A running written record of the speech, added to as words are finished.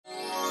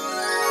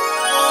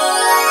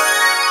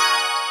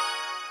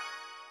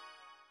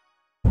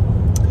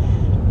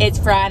It's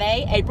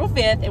Friday, April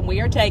 5th, and we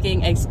are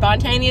taking a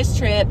spontaneous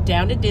trip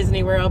down to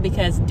Disney World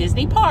because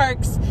Disney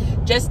Parks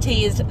just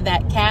teased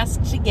that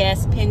cast to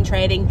guest pin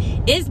trading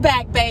is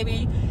back,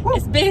 baby. Woo.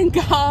 It's been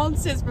gone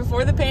since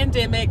before the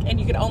pandemic, and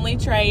you could only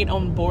trade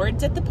on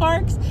boards at the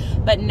parks.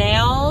 But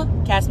now,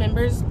 cast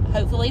members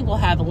hopefully will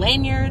have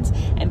lanyards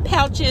and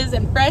pouches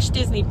and fresh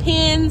Disney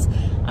pins.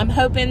 I'm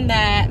hoping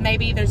that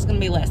maybe there's going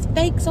to be less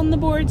fakes on the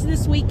boards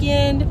this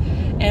weekend,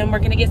 and we're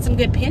going to get some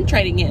good pin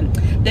trading in.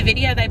 The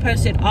video they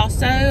posted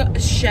also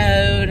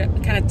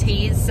showed, kind of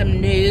teased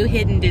some new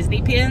hidden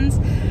Disney pins,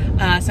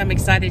 so I'm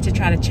excited to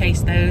try to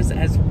chase those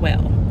as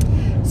well.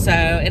 So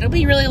it'll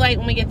be really late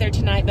when we get there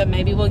tonight, but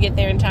maybe we'll get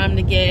there in time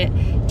to get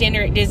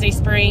dinner at Disney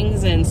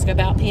Springs and scope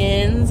out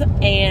pins.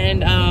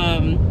 And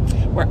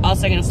we're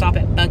also going to stop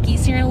at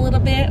Buc-ee's here in a little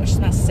bit, which is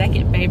my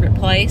second favorite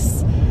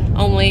place,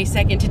 only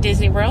second to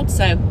Disney World.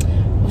 So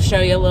we'll show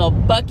you a little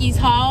Buc-ee's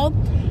haul.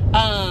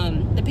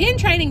 The pin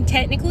trading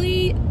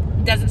technically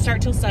doesn't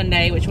start till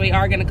Sunday, which we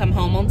are going to come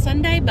home on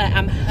Sunday, but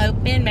I'm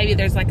hoping maybe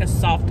there's like a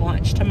soft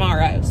launch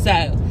tomorrow.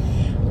 So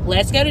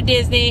let's go to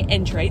Disney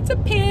and trade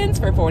some pins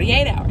for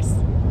 48 hours.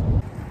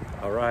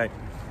 All right.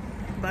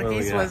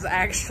 Buc-ee's was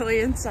actually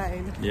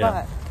insane,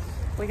 yeah.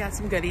 But we got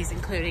some goodies,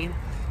 including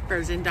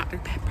frozen Dr.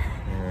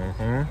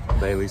 Pepper.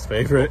 Bailey's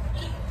favorite.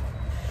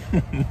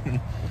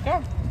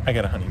 Yeah. I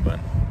got a honey bun.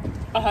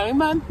 A honey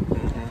bun?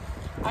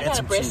 I got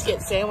a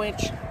brisket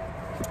sandwich.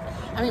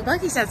 I mean,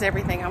 Buc-ee's has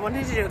everything. I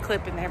wanted to do a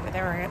clip in there, but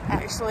there were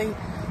actually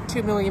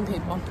 2 million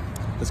people.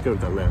 Let's go to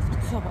the left.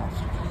 So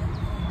left.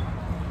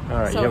 All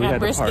right. So yeah, we got a had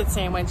brisket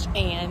sandwich,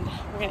 and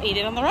we're gonna eat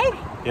it on the road.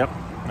 Yep.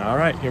 All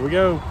right. Here we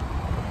go.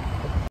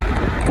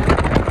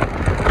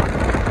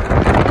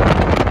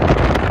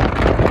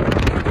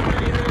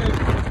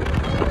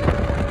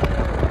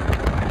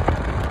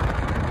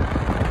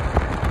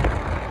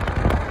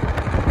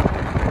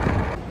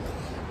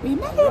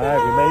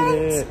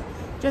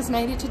 Just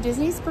made it to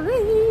Disney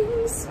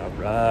Springs. All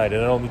right, and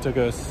it only took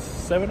us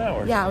 7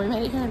 hours. Yeah, we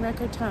made it here in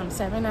record time,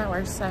 7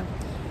 hours. So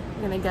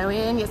we're gonna go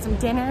in, get some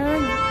dinner,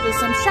 do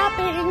some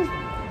shopping.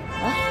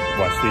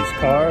 Watch these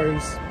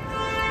cars.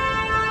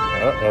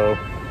 Uh-oh.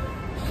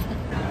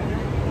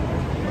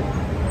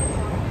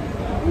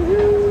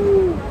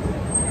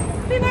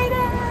 We made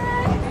it!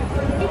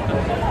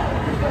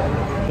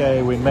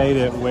 Okay, we made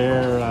it.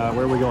 Where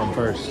are we going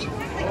first?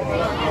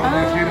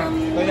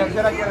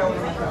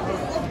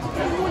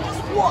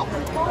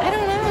 I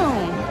don't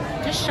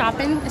know. Just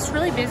shopping. It's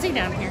really busy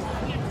down here.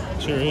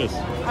 Sure is.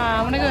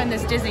 I want to go in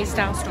this Disney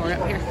style store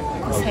up here.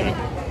 Let's hit it.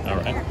 All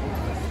right.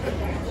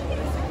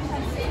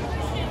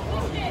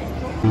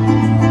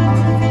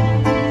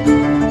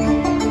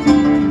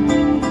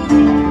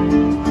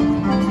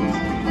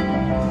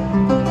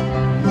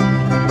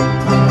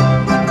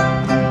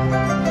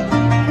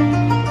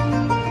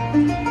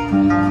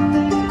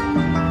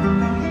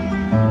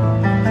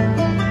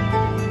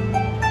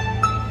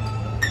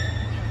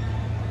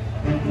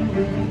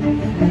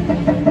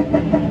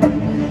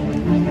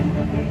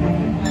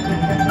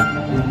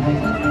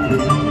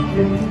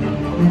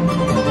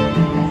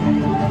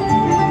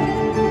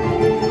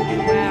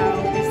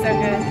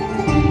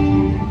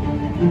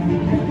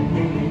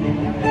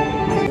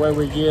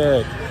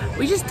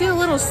 We just did a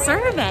little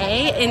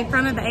survey in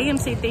front of the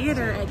AMC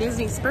Theater at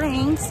Disney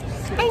Springs,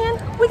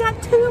 and we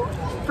got 2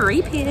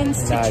 free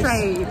pins to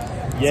trade.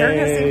 Yay. So we're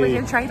gonna see if we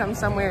can trade them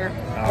somewhere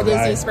at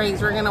Disney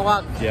Springs. We're gonna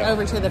walk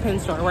over to the pin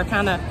store. We're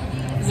kind of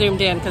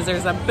zoomed in because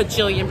there's a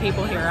bajillion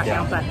people here right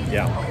now, but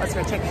let's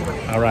go check it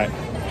out. All right.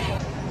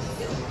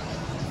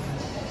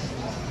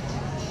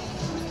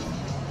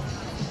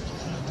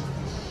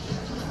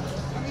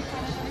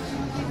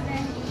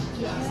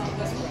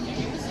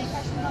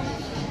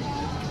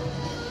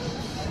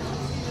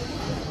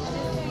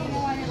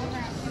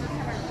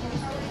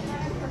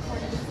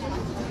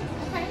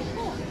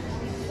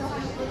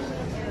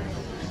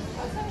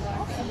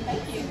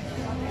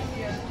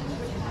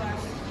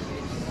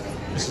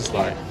 This is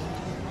like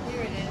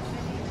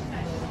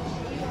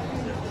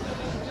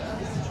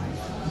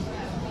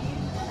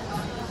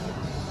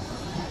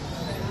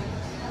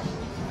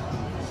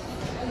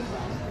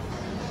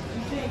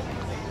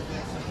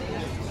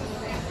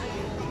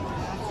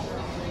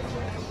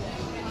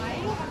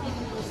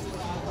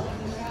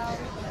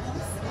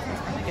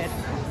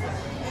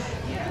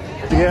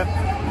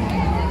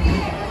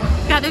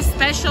got this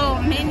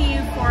special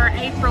menu for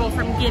April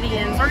from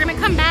Gideon's. We're gonna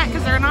come back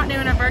because they're not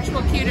doing a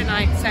virtual queue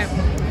tonight, so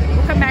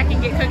we'll come back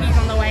and get cookies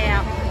on the way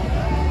out.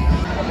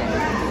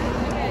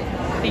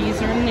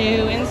 These are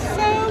new and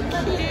so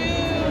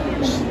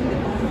cute.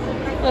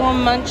 Little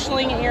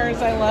munchling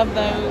ears, I love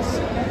those.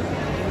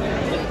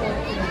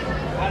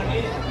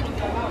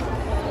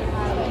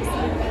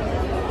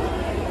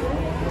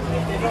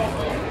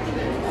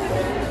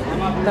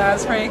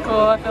 That's pretty cool.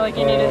 I feel like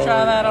you need to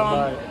try that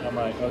on. I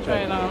might. Okay. Try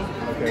it on.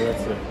 Okay,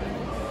 let's see.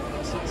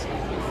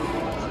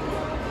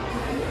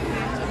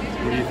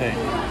 What do you think?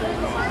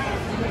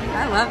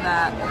 I love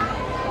that.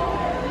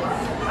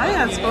 I think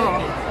that's cool.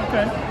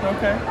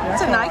 Okay. Yeah,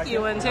 It's a Nike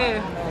one too.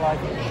 I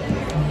like it.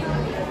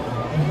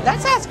 That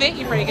size fit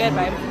you pretty good,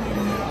 babe.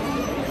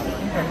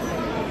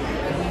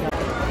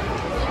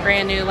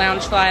 Brand new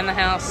lounge fly in the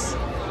house.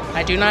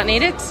 I do not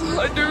need it.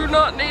 I do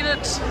not need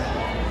it.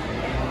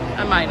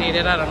 I might need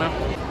it, I don't know.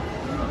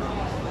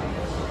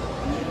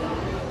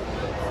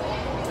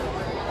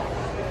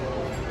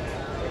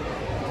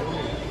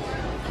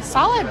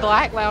 Solid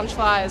black lounge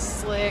fly is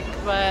slick,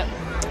 but...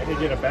 I could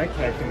get a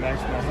backpack to match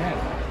my hat.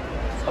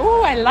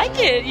 Oh, I like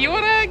it. You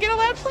want to get a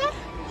lounge fly?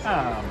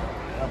 Um,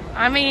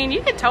 I mean,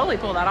 you could totally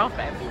pull that off,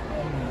 babe.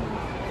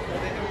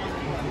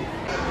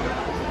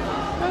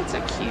 That's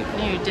a cute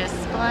new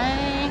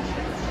display.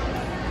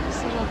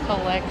 This little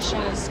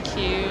collection is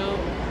cute.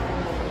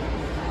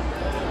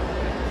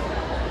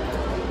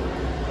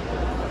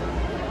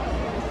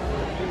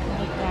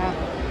 Like that.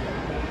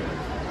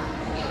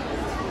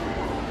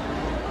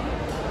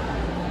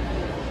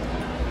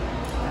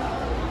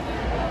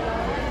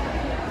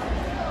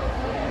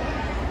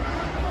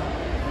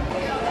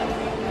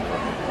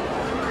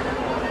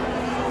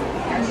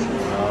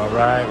 all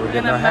right, we're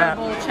getting our hat.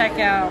 Mobile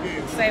checkout.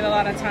 Save a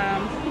lot of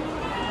time.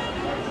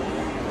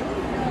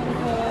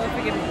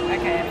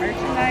 Okay,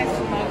 merchandise,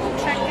 mobile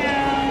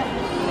checkout.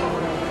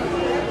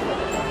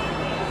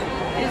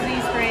 Disney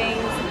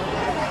Springs,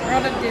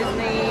 World of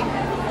Disney.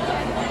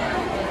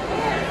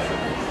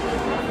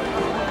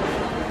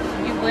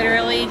 You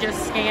literally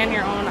just scan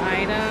your own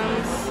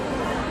items.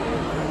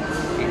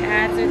 It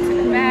adds it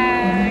to the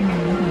bag.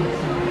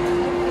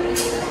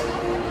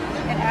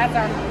 It adds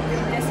our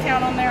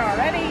discount on there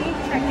already.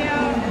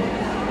 Checkout.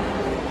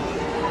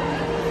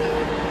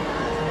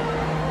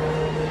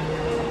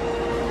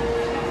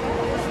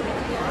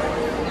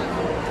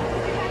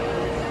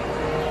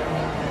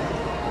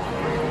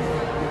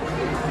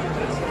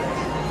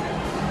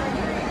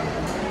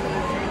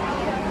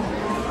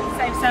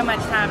 So much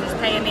time just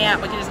paying the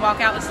app. We can just walk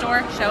out the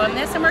store, show them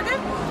this, and we're good.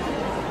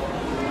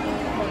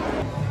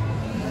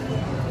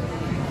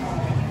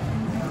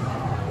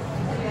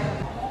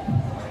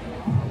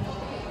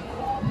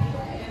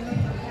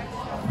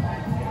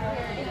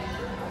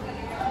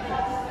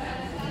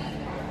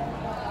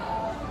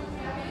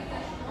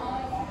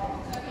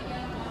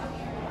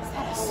 Is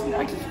that a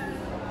Snuggie?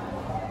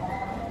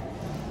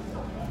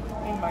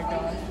 Oh my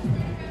god.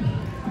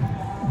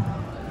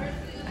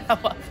 I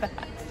love that.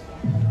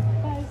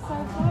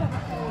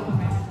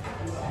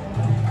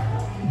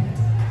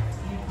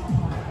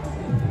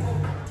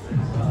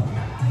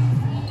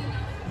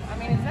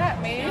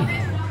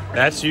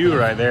 That's you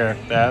right there.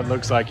 That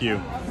looks like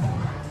you.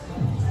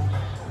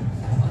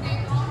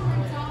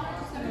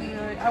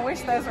 I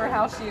wish those were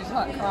house shoes,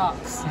 not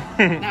Crocs.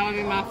 That would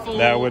be my full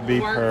That would be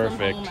work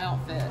perfect. from home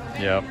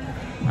outfit. Yep.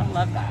 I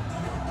love that.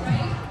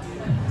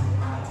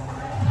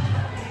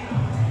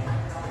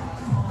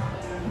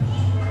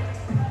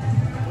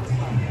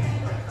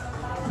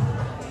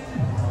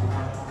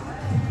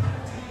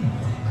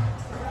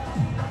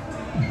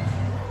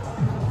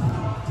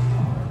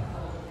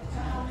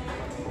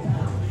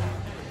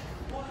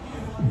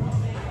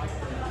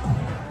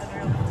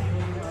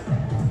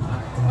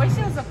 I wish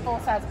it was a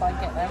full-size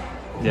blanket though.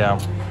 Yeah.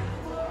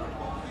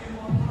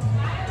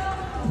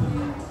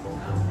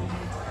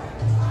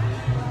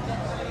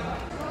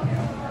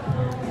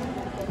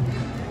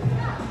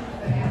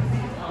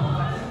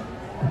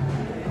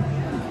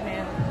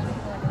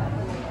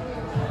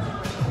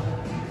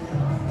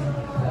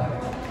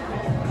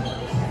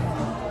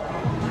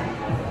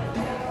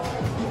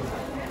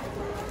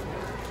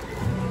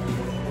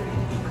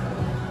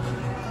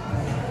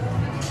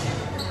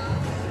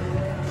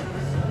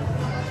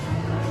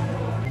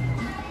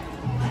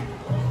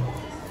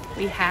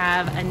 We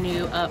have a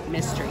new Up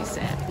mystery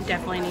set.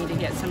 Definitely need to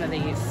get some of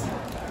these.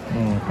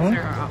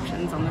 There are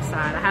options on the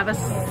side. I have a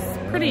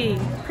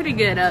pretty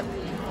good Up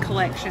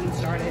collection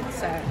started,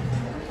 so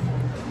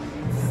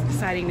it's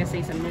exciting to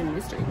see some new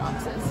mystery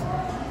boxes.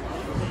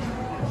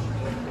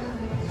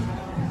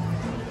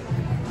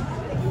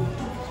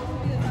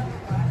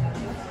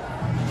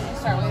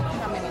 Start with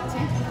how many?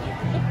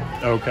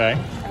 2? Okay.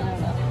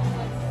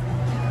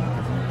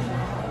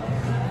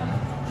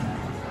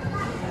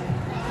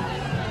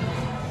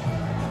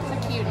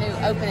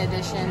 Open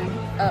edition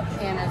Up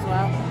pin as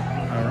well.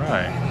 All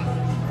right.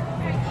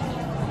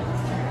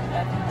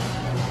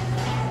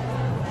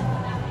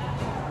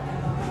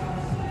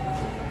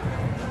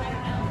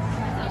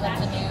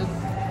 That's a new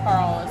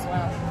pearl as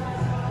well.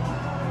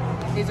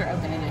 These are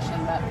open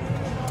edition, but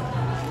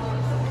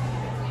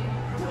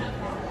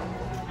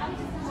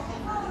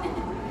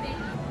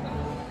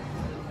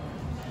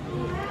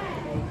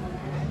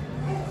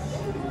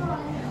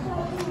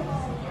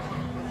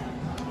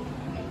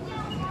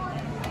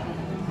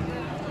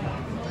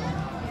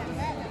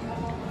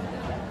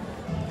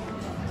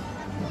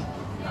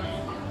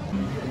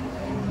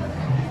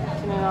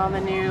all the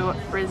new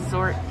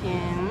resort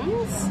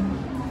pins.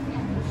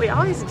 We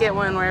always get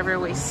one wherever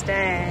we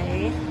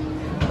stay.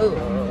 Ooh,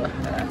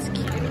 that's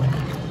cute.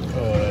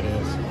 Oh, that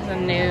is. The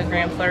new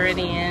Grand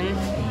Floridian.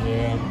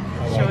 Yeah.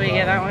 Should we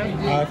get that one?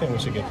 I think we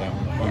should get that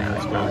one.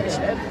 Yeah, we probably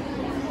should.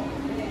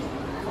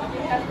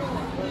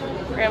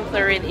 Grand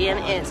Floridian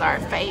is our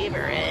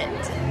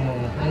favorite.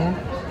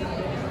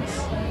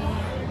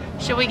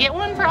 Should we get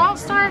one for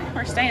All-Star?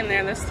 We're staying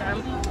there this time.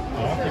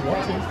 Yeah, if you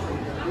want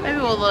to. Maybe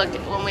we'll look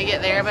when we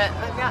get there, but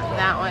I've got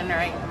that one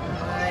right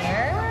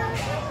there.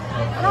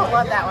 I don't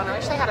love that one. I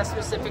wish they had a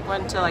specific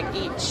one to like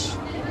each.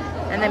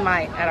 And they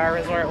might at our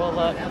resort. We'll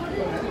look.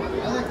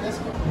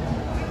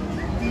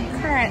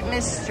 Current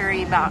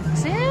mystery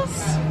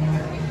boxes.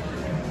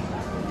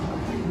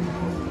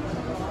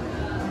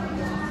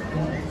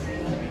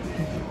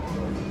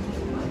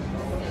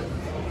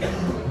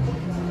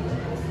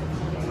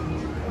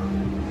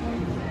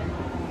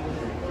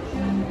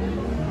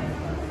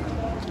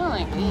 I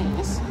like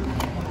these.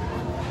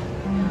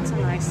 It's a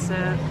nice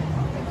set.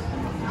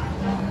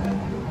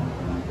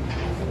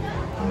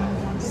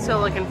 Still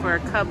looking for a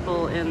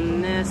couple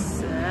in this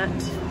set.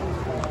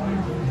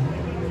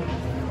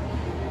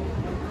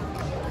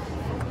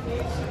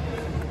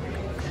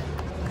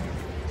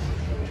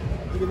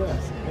 Look at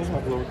that. Those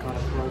might be little kind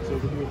of cards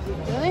over here.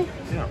 Really?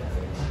 Yeah.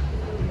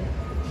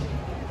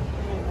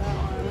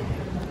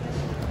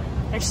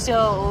 There's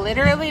still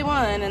literally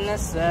one in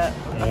this set.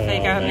 I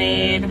think I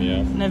need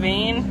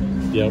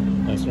Naveen. Yep,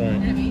 that's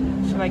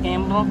right. Should I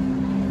gamble?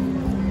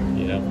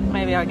 Yep.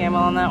 Maybe I'll gamble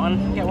on that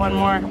one. Get one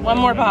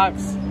more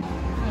box.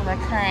 The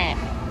current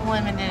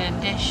limited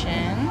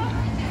edition.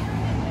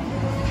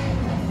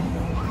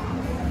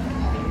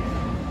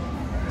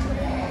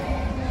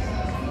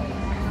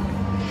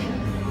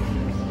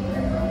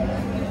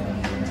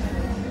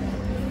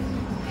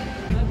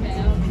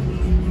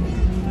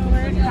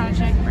 Word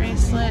project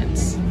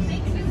bracelets.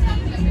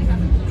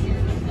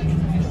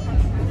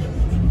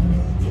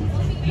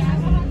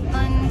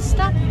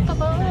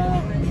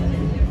 Unstoppable.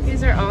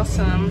 These are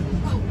awesome.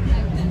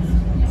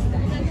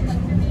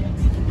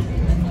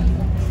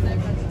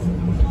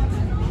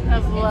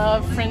 Of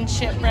love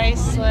friendship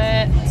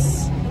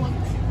bracelets.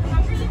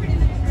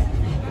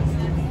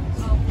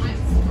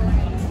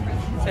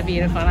 It's a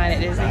beautiful night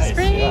at Disney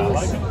Springs. Yeah, I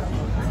like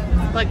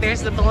it. Look,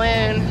 there's the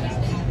balloon.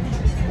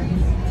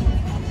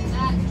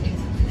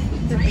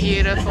 The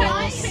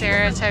beautiful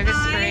Saratoga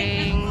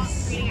Springs.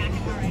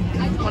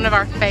 One of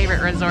our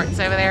favorite resorts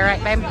over there,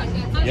 right, babe?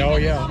 Oh,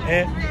 yeah.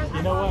 And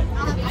you know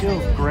what? It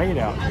feels great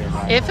out here.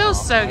 Right It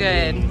feels so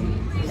good.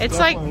 It's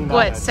like, definitely not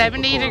what, a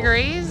 70 typical-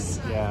 degrees?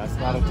 Yeah, it's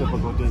not a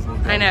typical Disney.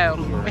 I know.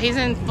 Here. But he's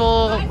in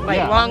full, like,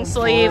 Yeah, long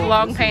sleeve, full-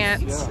 long this is-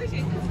 pants.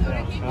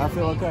 Yeah. And I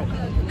feel okay.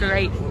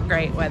 Great,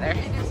 great weather.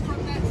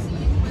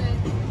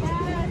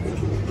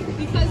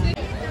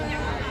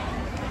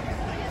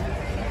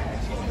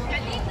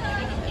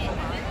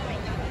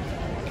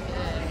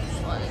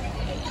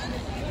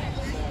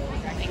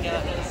 I can go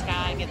up to the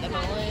sky, get the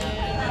balloon.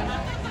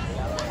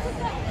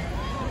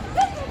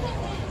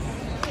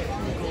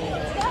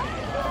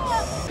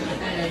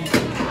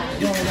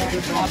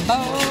 A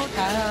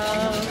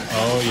boathouse.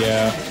 Oh,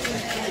 yeah.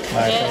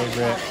 My Yeah.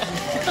 favorite.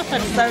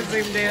 I'm so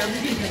zoomed in.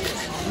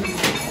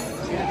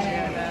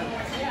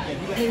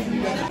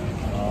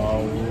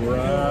 All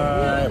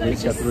right. We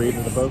just got to read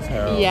in the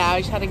Boathouse. Yeah,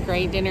 we just had a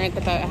great dinner at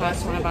the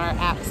Boathouse, one of our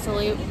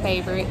absolute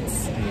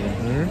favorites.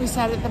 We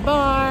sat at the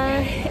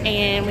bar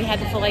and we had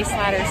the filet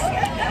sliders.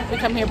 We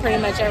come here pretty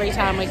much every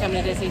time we come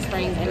to Disney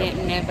Springs and it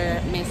never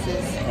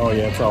misses. Oh,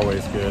 yeah. It's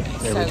always good.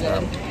 Every So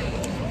time. good.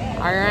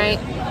 All right,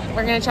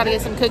 we're gonna try to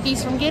get some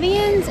cookies from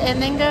Gideon's and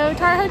then go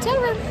to our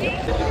hotel room.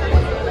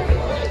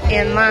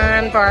 In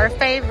line for our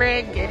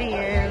favorite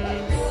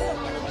Gideon's.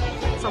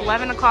 It's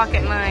 11 o'clock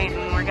at night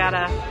and we got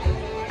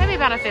maybe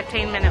about a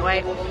 15-minute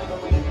wait.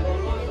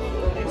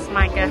 There's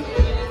Micah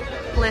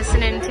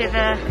listening to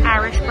the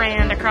Irish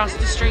brand across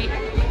the street.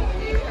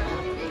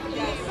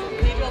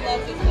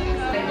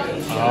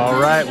 All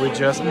right. We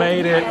just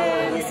made it.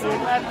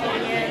 Love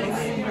Gideon's.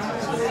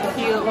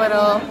 Cute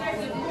little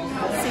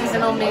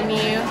seasonal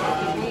menu.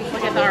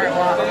 Look at the art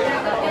walk.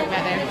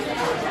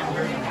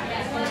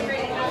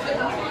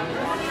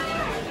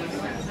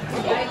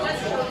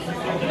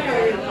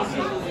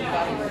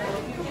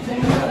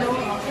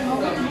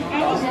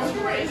 Oh, look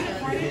right there.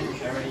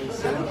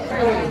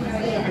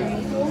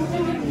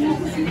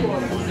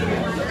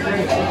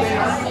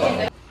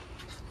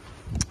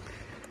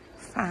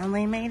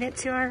 Finally made it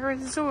to our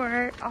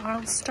resort,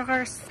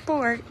 All-Star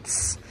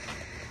Sports.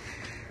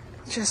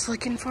 Just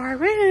looking for a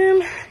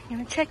room.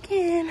 Gonna check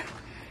in.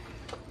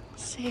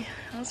 See,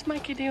 how's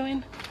Micah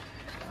doing?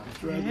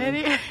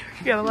 Ready?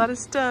 We got a lot of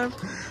stuff.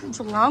 It's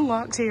a long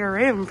walk to your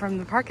room from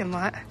the parking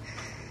lot.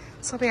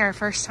 This will be our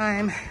first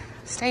time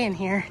staying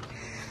here.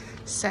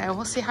 So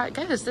we'll see how it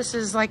goes. This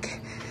is like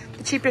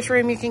the cheapest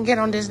room you can get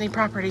on Disney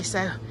property.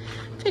 So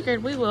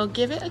figured we will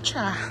give it a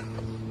try.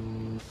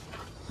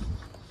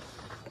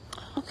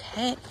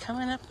 Okay,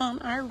 coming up on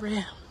our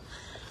room.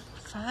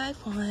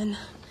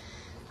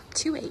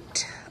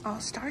 5128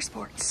 All-Star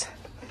Sports.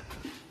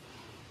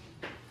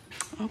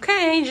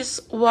 Okay,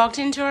 just walked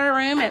into our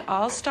room at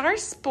All-Star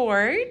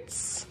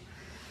Sports.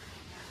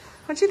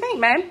 What you think,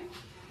 man?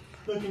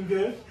 Looking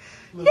good.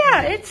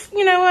 Yeah, it's,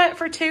 you know what,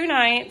 for 2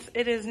 nights,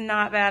 it is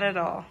not bad at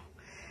all.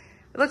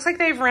 It looks like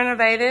they've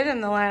renovated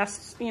in the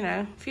last, you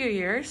know, few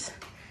years.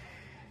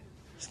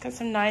 It's got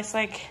some nice,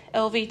 like,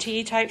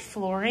 LVT type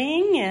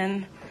flooring,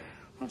 and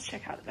let's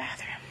check out the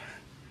bathroom.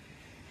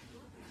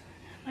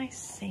 Nice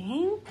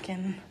sink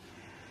and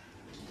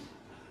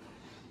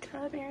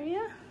tub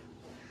area.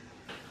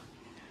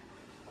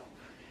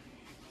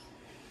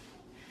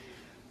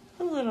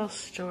 A little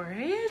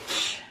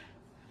storage.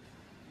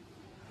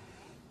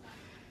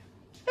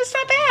 It's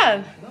not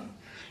bad.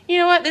 You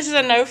know what? This is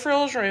a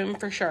no-frills room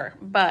for sure,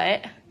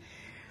 but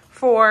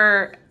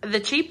for the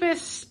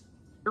cheapest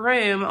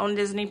room on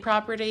Disney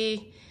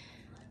property,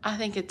 I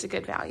think it's a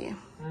good value.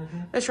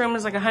 This room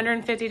was like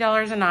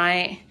 $150 a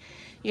night.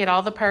 You get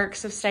all the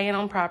perks of staying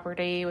on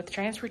property with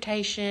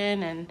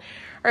transportation and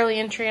early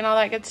entry and all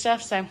that good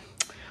stuff, so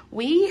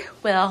we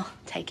will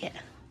take it.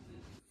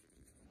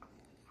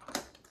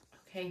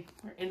 Okay,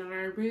 we're in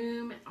our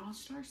room at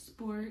All-Star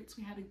Sports.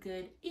 We had a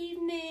good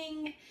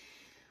evening.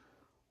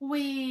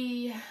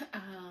 We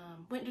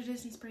went to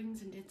Disney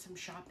Springs and did some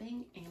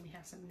shopping, and we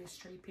have some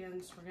mystery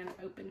pins we're gonna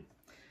open.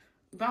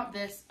 We bought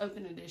this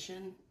open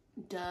edition.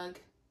 Doug,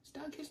 is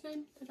Doug his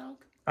name? The dog?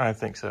 I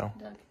think so.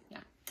 Doug, yeah.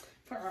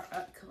 For our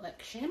up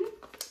collection.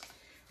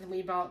 And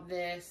we bought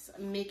this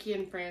Mickey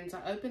and Friends.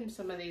 I opened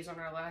some of these on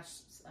our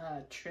last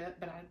trip,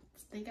 but I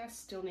think I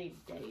still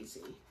need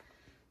Daisy.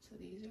 So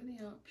these are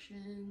the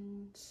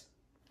options.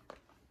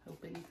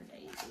 Hoping for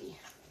Daisy.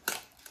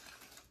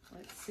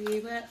 Let's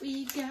see what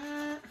we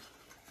got.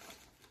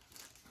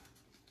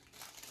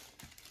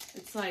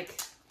 It's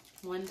like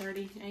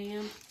 1:30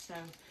 a.m. So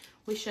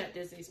we shut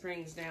Disney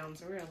Springs down,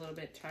 so we're a little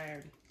bit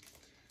tired.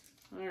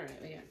 All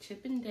right, we got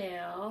Chip and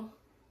Dale.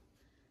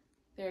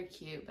 They're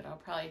cute, but I'll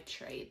probably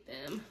trade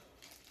them.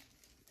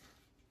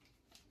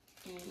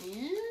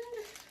 And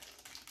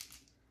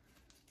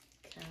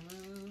come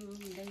on,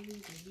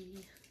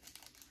 Daisy.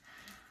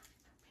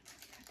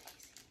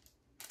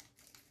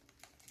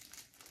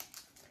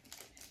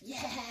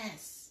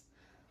 Yes!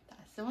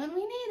 That's the one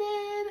we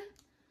needed.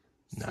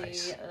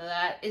 Nice. See,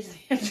 that is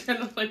the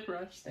adrenaline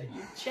rush that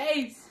you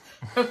chase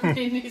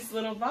opening these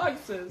little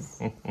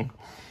boxes.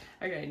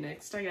 Okay,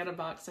 next I got a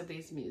box of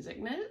these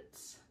music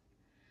notes.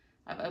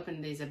 I've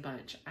opened these a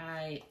bunch.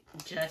 I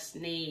just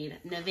need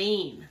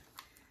Naveen,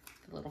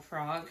 the little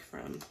frog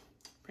from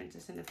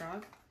Princess and the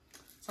Frog.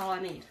 That's all I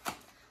need.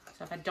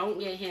 So if I don't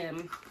get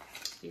him,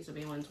 these will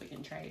be ones we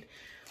can trade.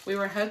 We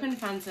were hoping to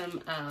find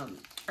some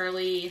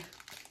early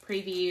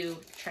preview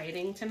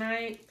trading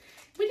tonight.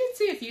 We did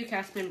see a few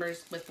cast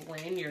members with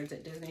lanyards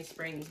at Disney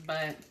Springs,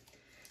 but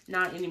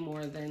not any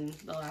more than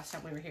the last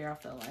time we were here, I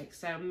feel like.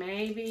 So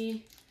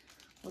maybe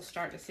we'll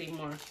start to see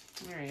more.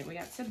 All right, we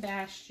got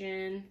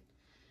Sebastian.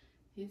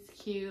 He's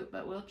cute,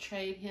 but we'll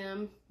trade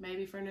him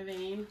maybe for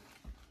Naveen.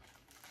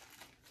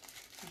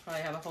 I'll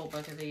probably have a whole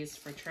book of these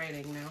for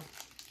trading now.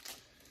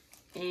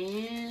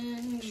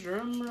 And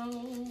drum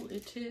roll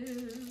it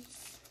is.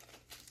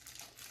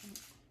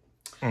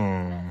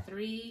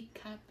 3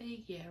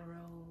 Caballero.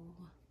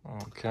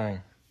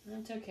 Okay.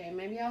 That's okay.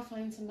 Maybe I'll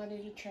find somebody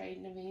to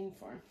trade Naveen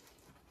for.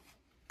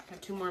 I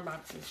have 2 more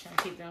boxes. Should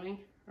I keep going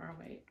or I'll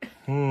wait?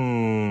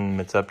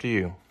 It's up to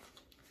you.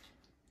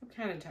 I'm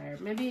kind of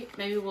tired. Maybe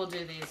we'll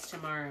do these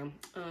tomorrow.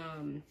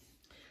 So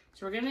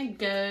we're gonna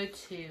go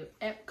to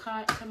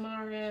Epcot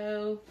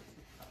tomorrow,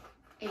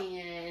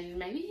 and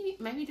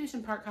maybe do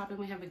some park hopping.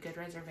 We have a good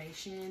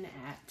reservation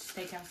at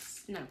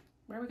Bakehouse. No,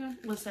 where are we going?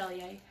 Le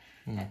Cellier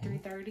at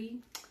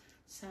 3:30.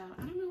 So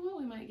I don't know what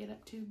we might get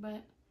up to,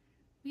 but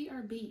we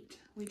are beat.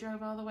 We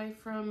drove all the way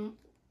from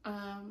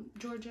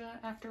Georgia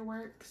after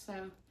work,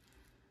 so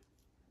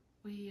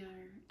we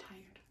are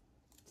tired.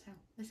 So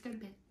let's go to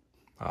bed.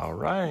 All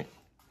right.